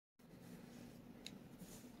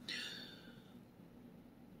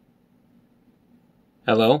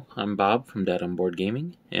Hello, I'm Bob from Dead on Board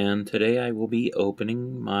Gaming, and today I will be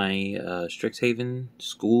opening my Strixhaven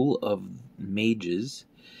School of Mages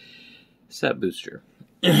set booster.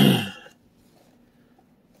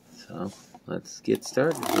 So, let's get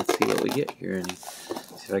started. Let's see what we get here and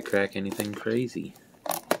see if I crack anything crazy.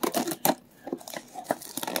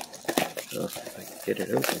 So, if I can get it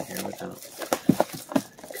open here without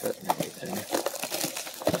cutting everything.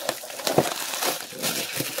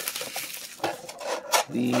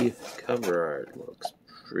 The cover art looks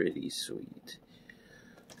pretty sweet.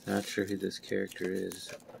 Not sure who this character is.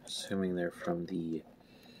 I'm assuming they're from the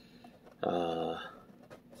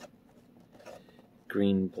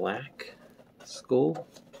green-black school.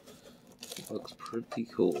 Looks pretty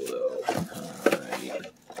cool though.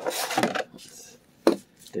 Alright. Let's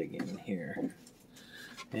dig in here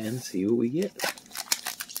and see what we get.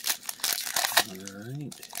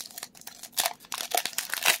 Alright.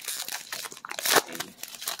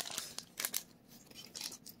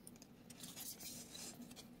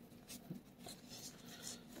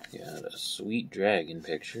 Got a sweet dragon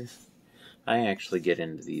picture. I actually get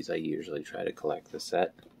into these. I usually try to collect the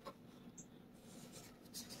set.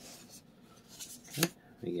 Okay.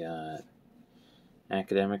 We got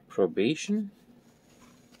academic probation.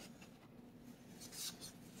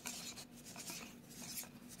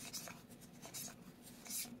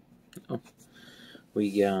 Oh.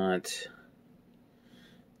 We got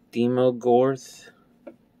Demogoth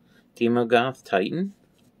Titan.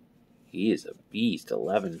 He is a beast,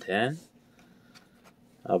 1110.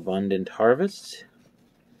 Abundant Harvest.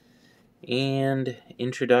 And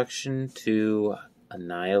Introduction to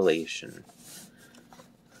Annihilation.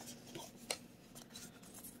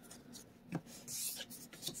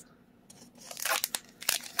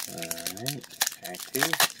 Alright, back two.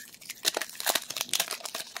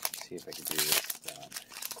 See if I can do this without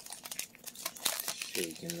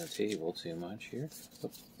shaking the table too much here.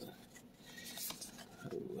 Oops.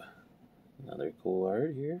 Oh, another cool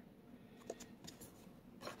art here.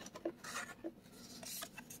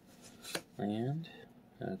 And,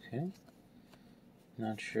 okay.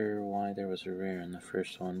 Not sure why there was a rare in the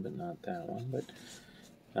first one, but not that one, but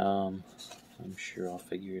I'm sure I'll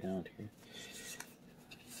figure it out here.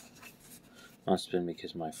 Must have been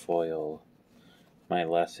because my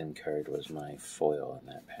lesson card was my foil in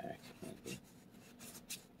that pack, maybe.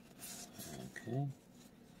 Okay.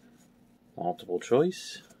 Multiple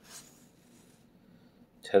choice.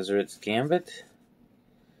 Tezzeret's Gambit.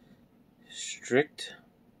 Strict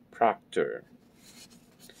Proctor.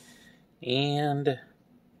 And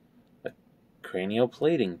a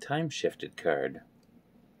Cranioplating time-shifted card.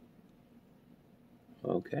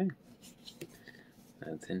 Okay.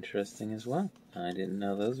 That's interesting as well. I didn't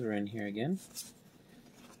know those were in here again.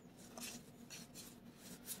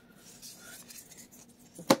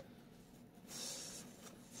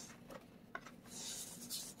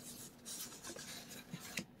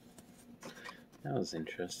 That was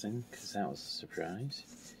interesting, because that was a surprise.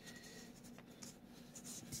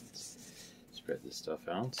 Let's spread this stuff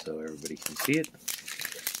out so everybody can see it.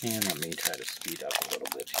 And let me try to speed up a little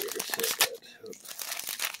bit here so that...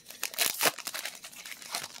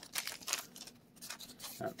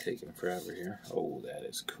 Not taking forever here. Oh, that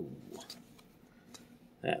is cool.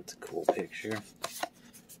 That's a cool picture.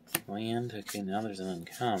 Land. Okay, now there's an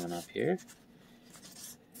uncommon up here.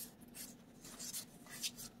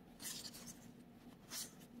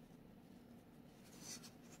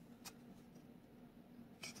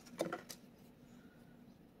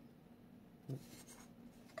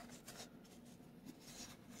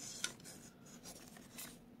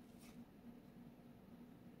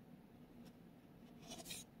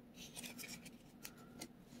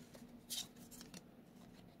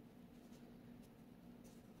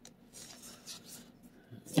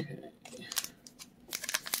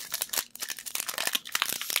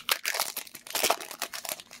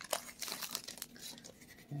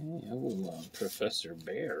 Oh, Professor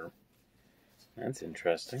Bear. That's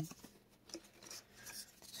interesting.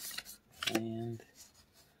 And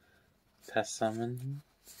Pessummon.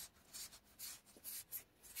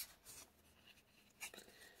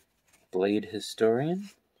 Blade Historian.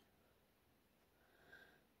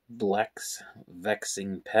 Bleck's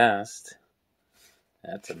Vexing Past.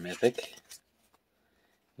 That's a mythic.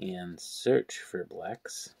 And Search for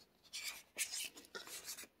Bleck's.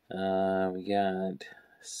 We got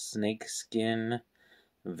Snakeskin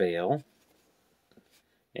Veil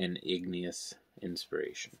and Igneous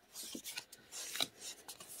Inspiration.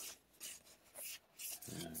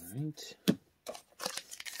 Alright.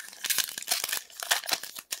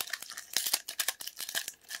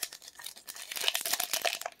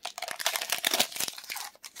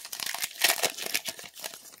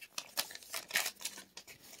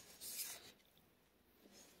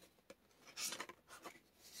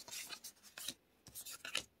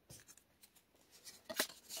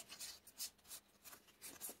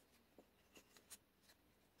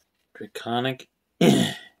 Draconic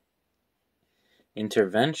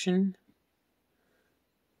Intervention.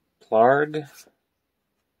 Plarg.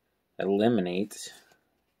 Eliminate.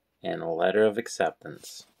 And a Letter of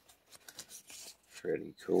Acceptance.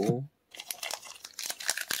 Pretty cool.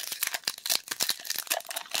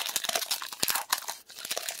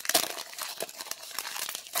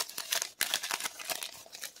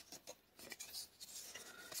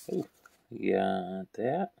 Oh, we got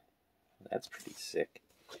that. That's pretty sick.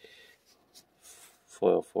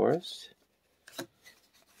 Foil Forest.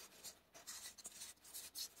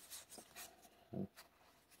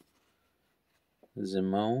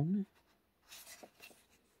 Zimone.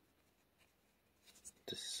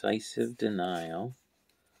 Decisive Denial.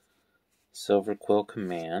 Silver Quill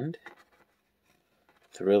Command.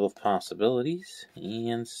 Thrill of Possibilities.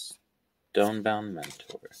 And Stonebound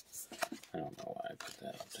Mentor. I don't know why I put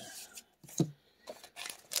that up there.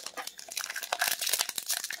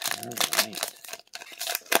 Alright.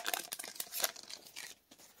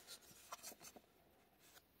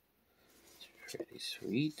 Pretty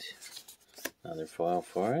sweet. Another Foil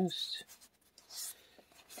Forest.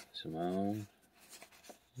 Simone.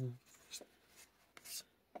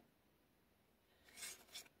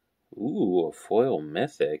 Ooh, a foil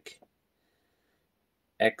mythic.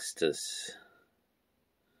 Extus.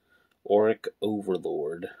 Auric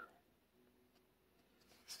Overlord.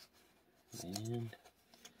 And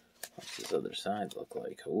what's his other side look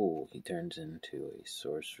like? Oh, he turns into a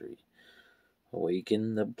sorcery.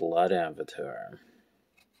 Awaken the Blood Avatar.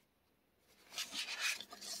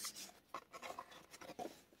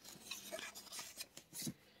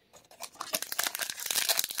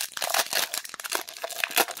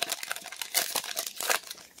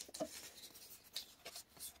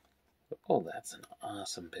 Oh, that's an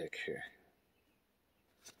awesome picture.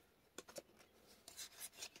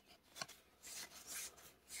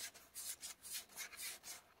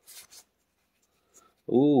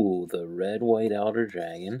 Ooh, the red-white Elder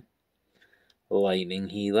Dragon, Lightning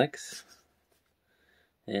Helix,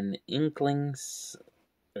 and Inkling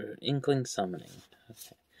Summoning.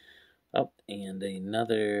 Okay. Oh, and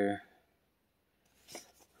another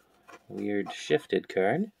weird shifted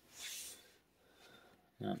card.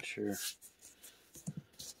 Not sure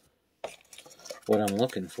what I'm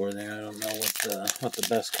looking for there. I don't know what the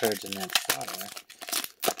best cards in that spot are.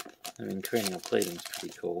 I mean, Cranial Plating's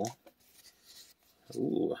pretty cool.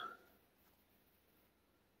 Ooh.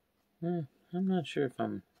 I'm not sure if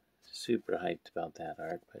I'm super hyped about that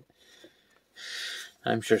art, but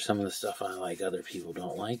I'm sure some of the stuff I like other people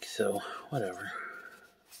don't like, so whatever.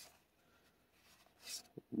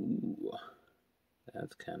 Ooh.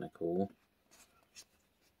 That's kind of cool.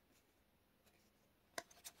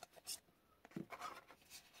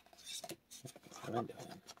 What am I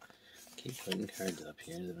doing? Keep putting cards up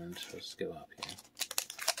here that aren't supposed to go up here.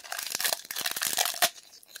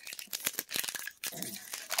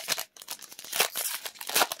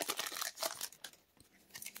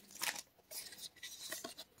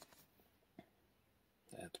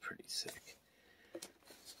 That's pretty sick.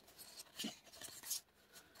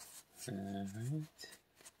 Alright.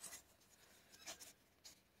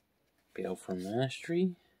 Baleful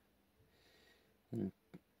Mastery.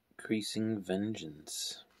 Increasing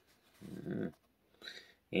Vengeance.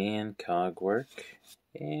 And Cogwork.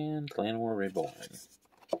 And Clan War Reborn.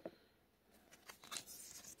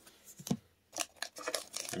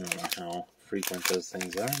 I don't know how frequent those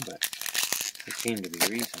things are, but they seem to be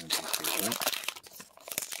reasonably frequent.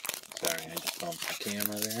 Sorry, I just bumped the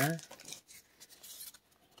camera there.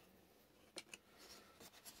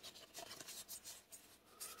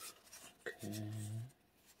 Okay.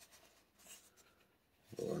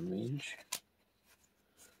 Lore Mage.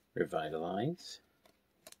 Revitalize.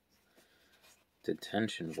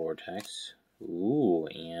 Detention Vortex. Ooh,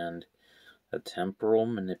 and a Temporal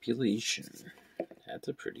Manipulation. That's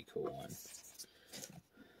a pretty cool one.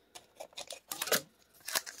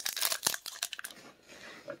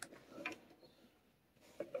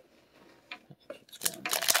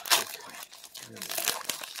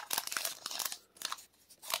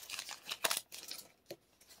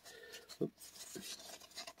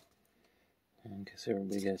 I guess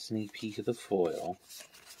everybody got a sneak peek of the foil.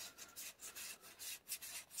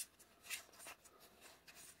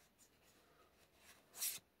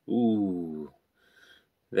 Ooh,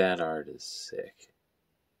 that art is sick.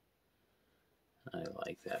 I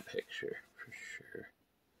like that picture for sure.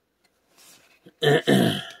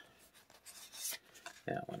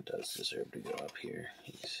 That one does deserve to go up here.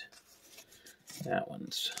 That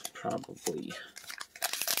one's probably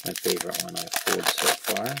my favorite one I've pulled so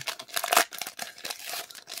far.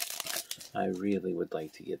 I really would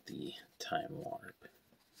like to get the time warp.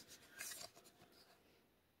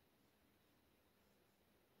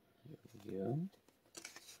 There we go.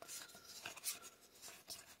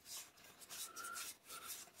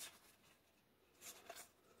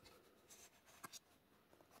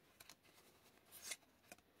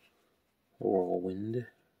 Whirlwind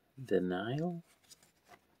Denial.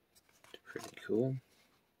 It's pretty cool.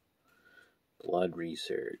 Blood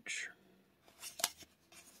Research.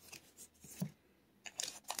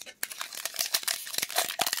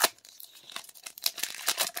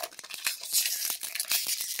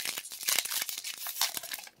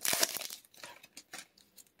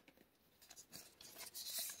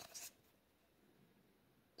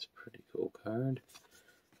 It's a pretty cool card.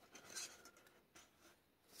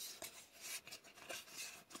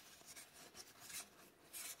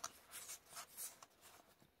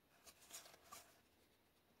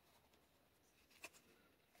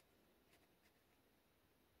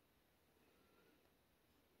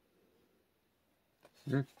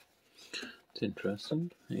 It's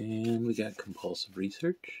interesting. And we got Compulsive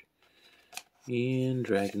Research and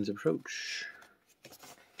Dragon's Approach.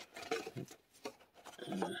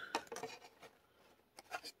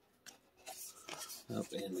 Oh,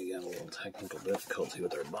 and we got a little technical difficulty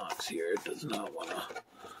with our box here. It does not want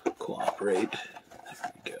to cooperate.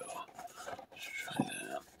 There we go. Let's try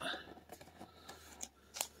that.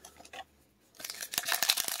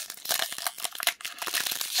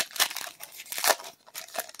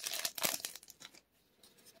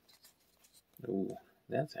 Ooh,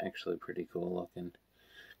 that's actually pretty cool looking.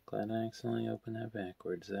 Glad I accidentally opened that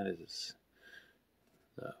backwards. That is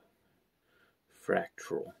the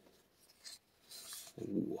Fractal.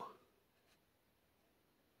 Ooh.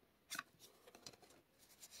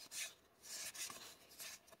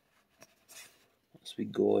 Must be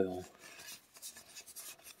Goyle.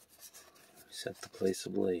 Set the place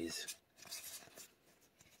ablaze.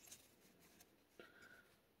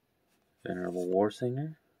 Venerable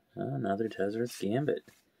Warsinger. Oh, another Tezzeret Gambit.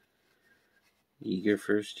 Eager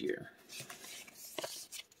First Year.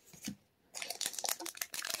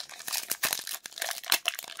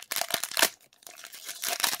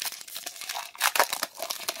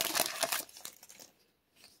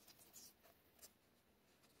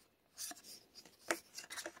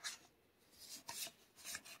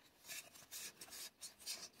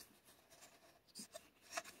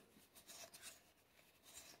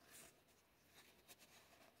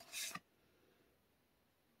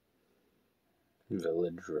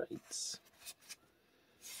 Village Rites.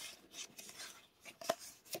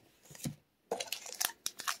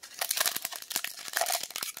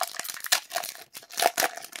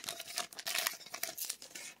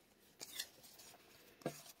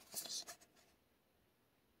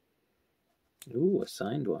 Ooh, a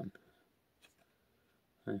signed one.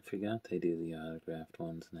 I forgot they do the autographed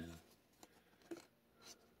ones now.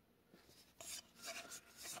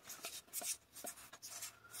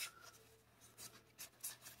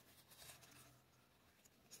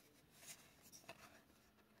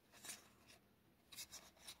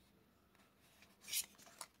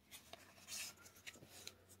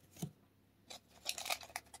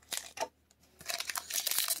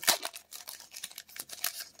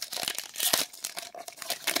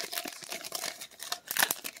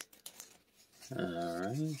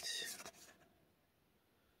 Alright.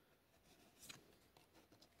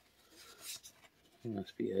 He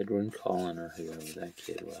must be Edwin Cullen or whoever that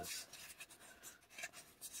kid was.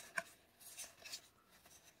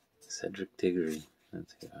 Cedric Diggory.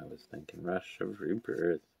 That's who I was thinking. Rush of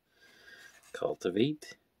Rebirth.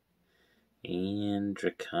 Cultivate. And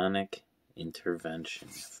Draconic Intervention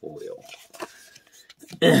foil.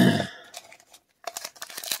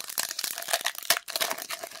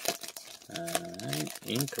 Alright,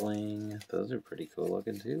 Inkling. Those are pretty cool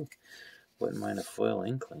looking too. Wouldn't mind a foil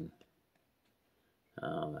Inkling.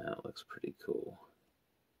 Oh, that looks pretty cool.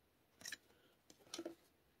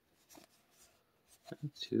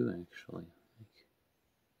 That too, actually.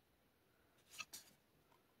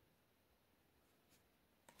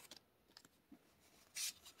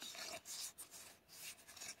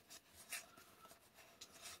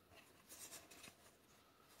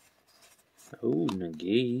 Oh,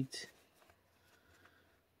 Negate.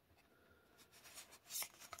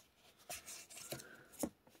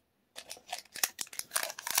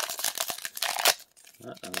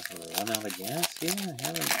 Uh-oh, run out of gas? Yeah, I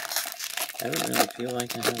haven't really feel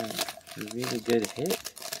like I had a really good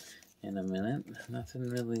hit in a minute. Nothing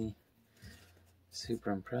really super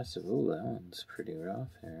impressive. Ooh, that one's pretty rough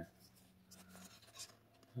here.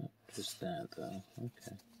 Oh, just that, though.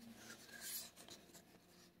 Okay.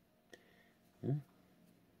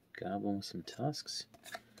 Goblin with some tusks.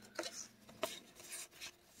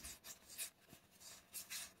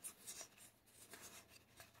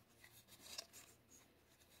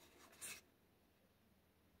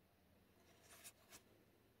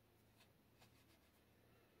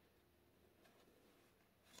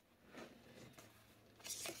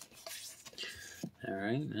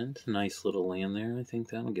 Alright, that's a nice little land there. I think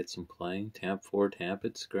that'll get some play. Tap 4, tap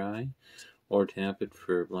it, scry. Or tap it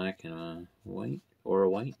for black and a white. Or a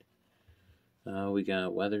white. We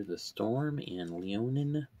got Weather the Storm and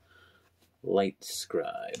Leonin Light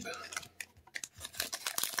Scribe.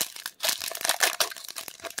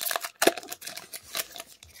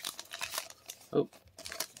 Oh.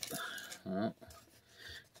 Well,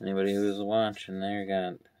 anybody who's watching there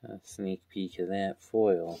got a sneak peek of that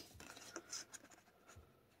foil.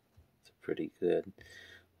 It's pretty good.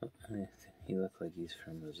 He looks like he's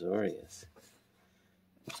from Azorius.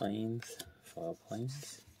 Plains. Foil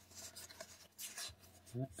plains.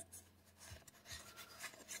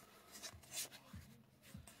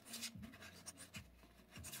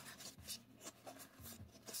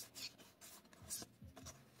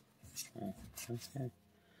 Oh, okay.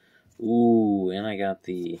 Ooh, and I got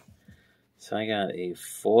the... So I got a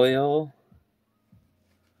foil.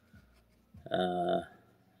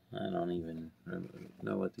 I don't even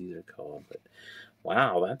know what these are called, but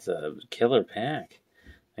wow, that's a killer pack.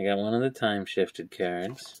 I got one of the time-shifted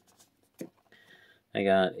cards. I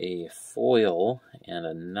got a foil and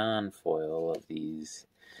a non-foil of these.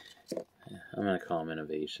 I'm going to call them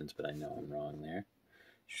innovations, but I know I'm wrong there.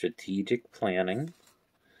 Strategic Planning.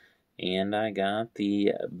 And I got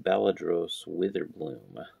the Beladros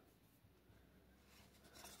Witherbloom.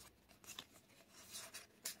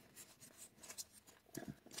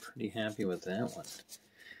 Pretty happy with that one.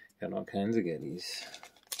 Got all kinds of goodies.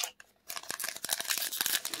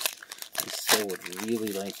 I still would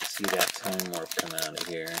really like to see that Time Warp come out of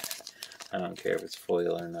here. I don't care if it's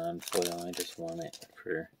foil or non-foil, I just want it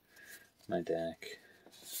for my deck.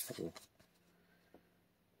 Ooh.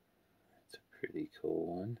 That's a pretty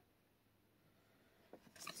cool one.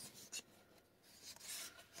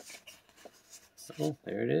 Oh,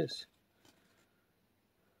 there it is.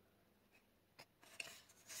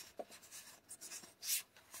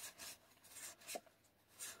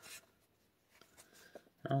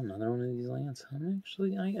 Oh, another one of these lands.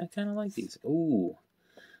 I kind of like these. Ooh,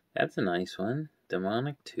 that's a nice one.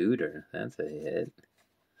 Demonic Tutor. That's a hit.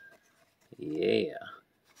 Yeah.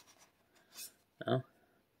 Oh,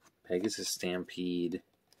 Pegasus Stampede.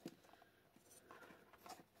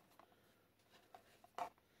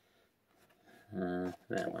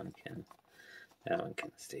 That one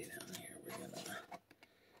can stay down here.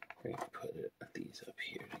 We're gonna put these up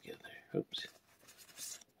here together. Oops.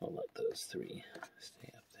 We'll let those three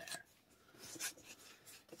stay up there.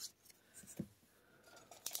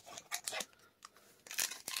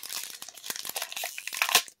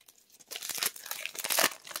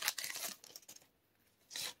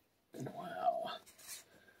 Wow.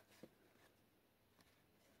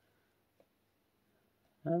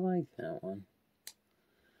 I like that one.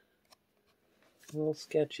 A little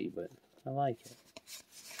sketchy, but I like it.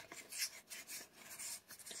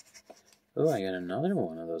 Oh, I got another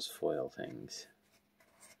one of those foil things.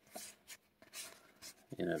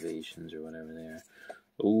 Innovations or whatever they are.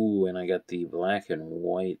 Ooh, and I got the black and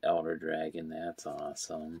white Elder Dragon. That's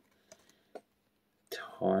awesome.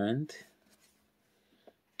 Torrent.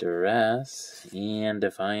 Duress. And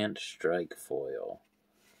Defiant Strike foil.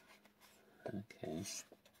 Okay.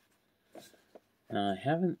 Now I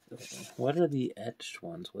haven't... What are the etched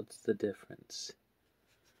ones? What's the difference?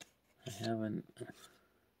 I haven't...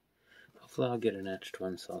 Hopefully I'll get an etched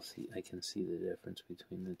one so I can see the difference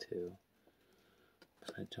between the two.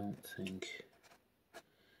 But I don't think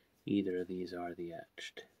either of these are the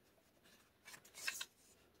etched.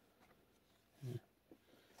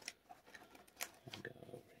 I'll go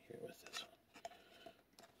over here with this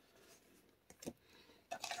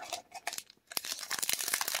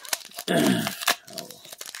one.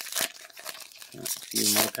 A few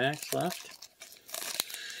more packs left.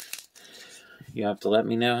 You have to let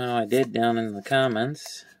me know how I did down in the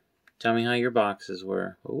comments. Tell me how your boxes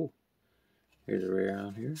were. Oh, here's a rare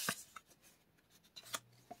out here.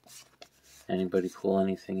 Anybody pull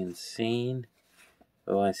anything insane?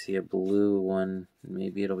 Oh, I see a blue one.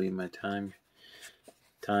 Maybe it'll be my time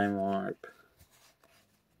warp.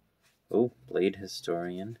 Oh, Blade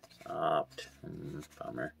Historian. Opt.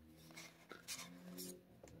 Bummer.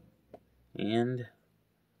 And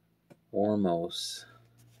Ormos.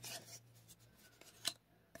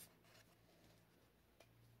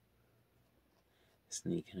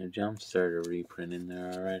 Sneaking a jump starter reprint in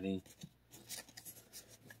there already.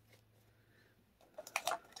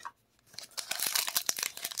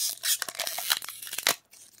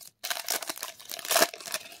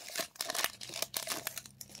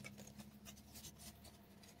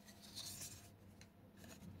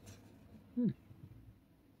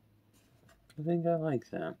 I think I like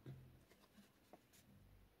that.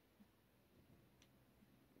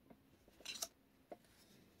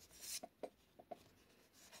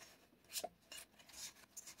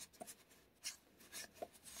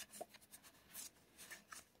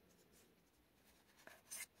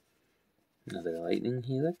 Another lightning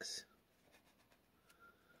helix.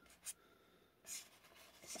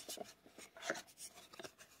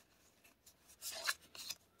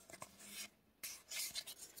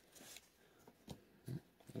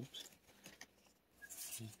 Oops.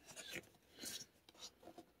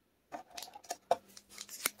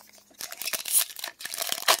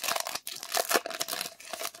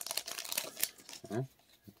 Well,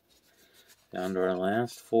 down to our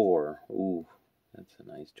last 4. Ooh, that's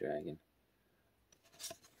a nice dragon.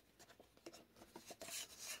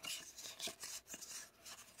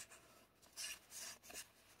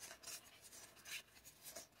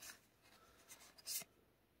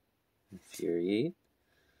 Infuriate.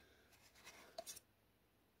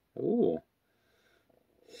 Ooh.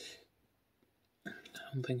 I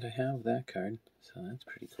don't think I have that card, so that's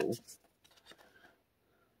pretty cool.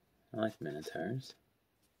 I like Minotaurs.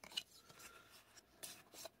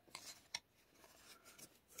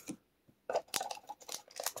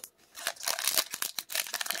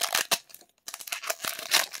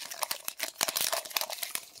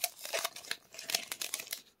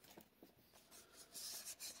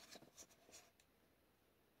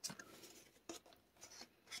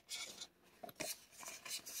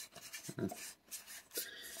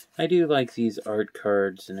 I do like these art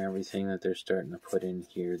cards and everything that they're starting to put in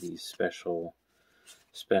here, these special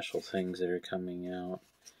things that are coming out.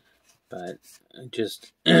 But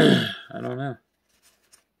just, I don't know.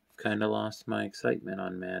 Kind of lost my excitement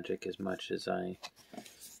on Magic as much as I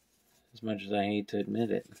hate to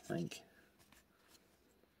admit it. Like,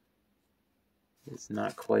 it's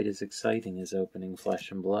not quite as exciting as opening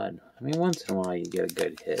Flesh and Blood. I mean, once in a while you get a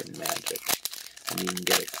good hit in Magic, and you can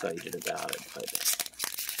get excited about it, but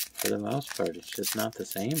for the most part, it's just not the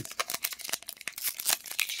same.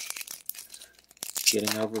 It's getting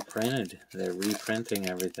overprinted. They're reprinting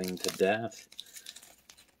everything to death.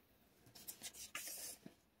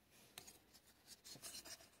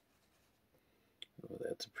 Oh,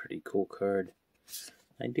 that's a pretty cool card.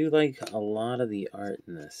 I do like a lot of the art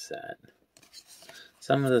in this set.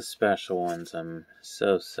 Some of the special ones I'm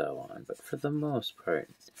so-so on, but for the most part,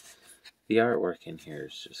 the artwork in here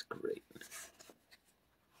is just great.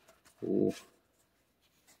 Ooh.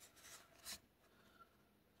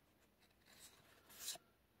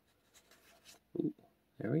 Ooh,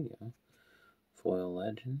 there we go. Foil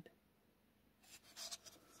Legend.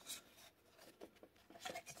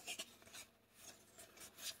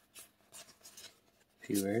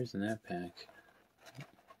 Few rares in that pack.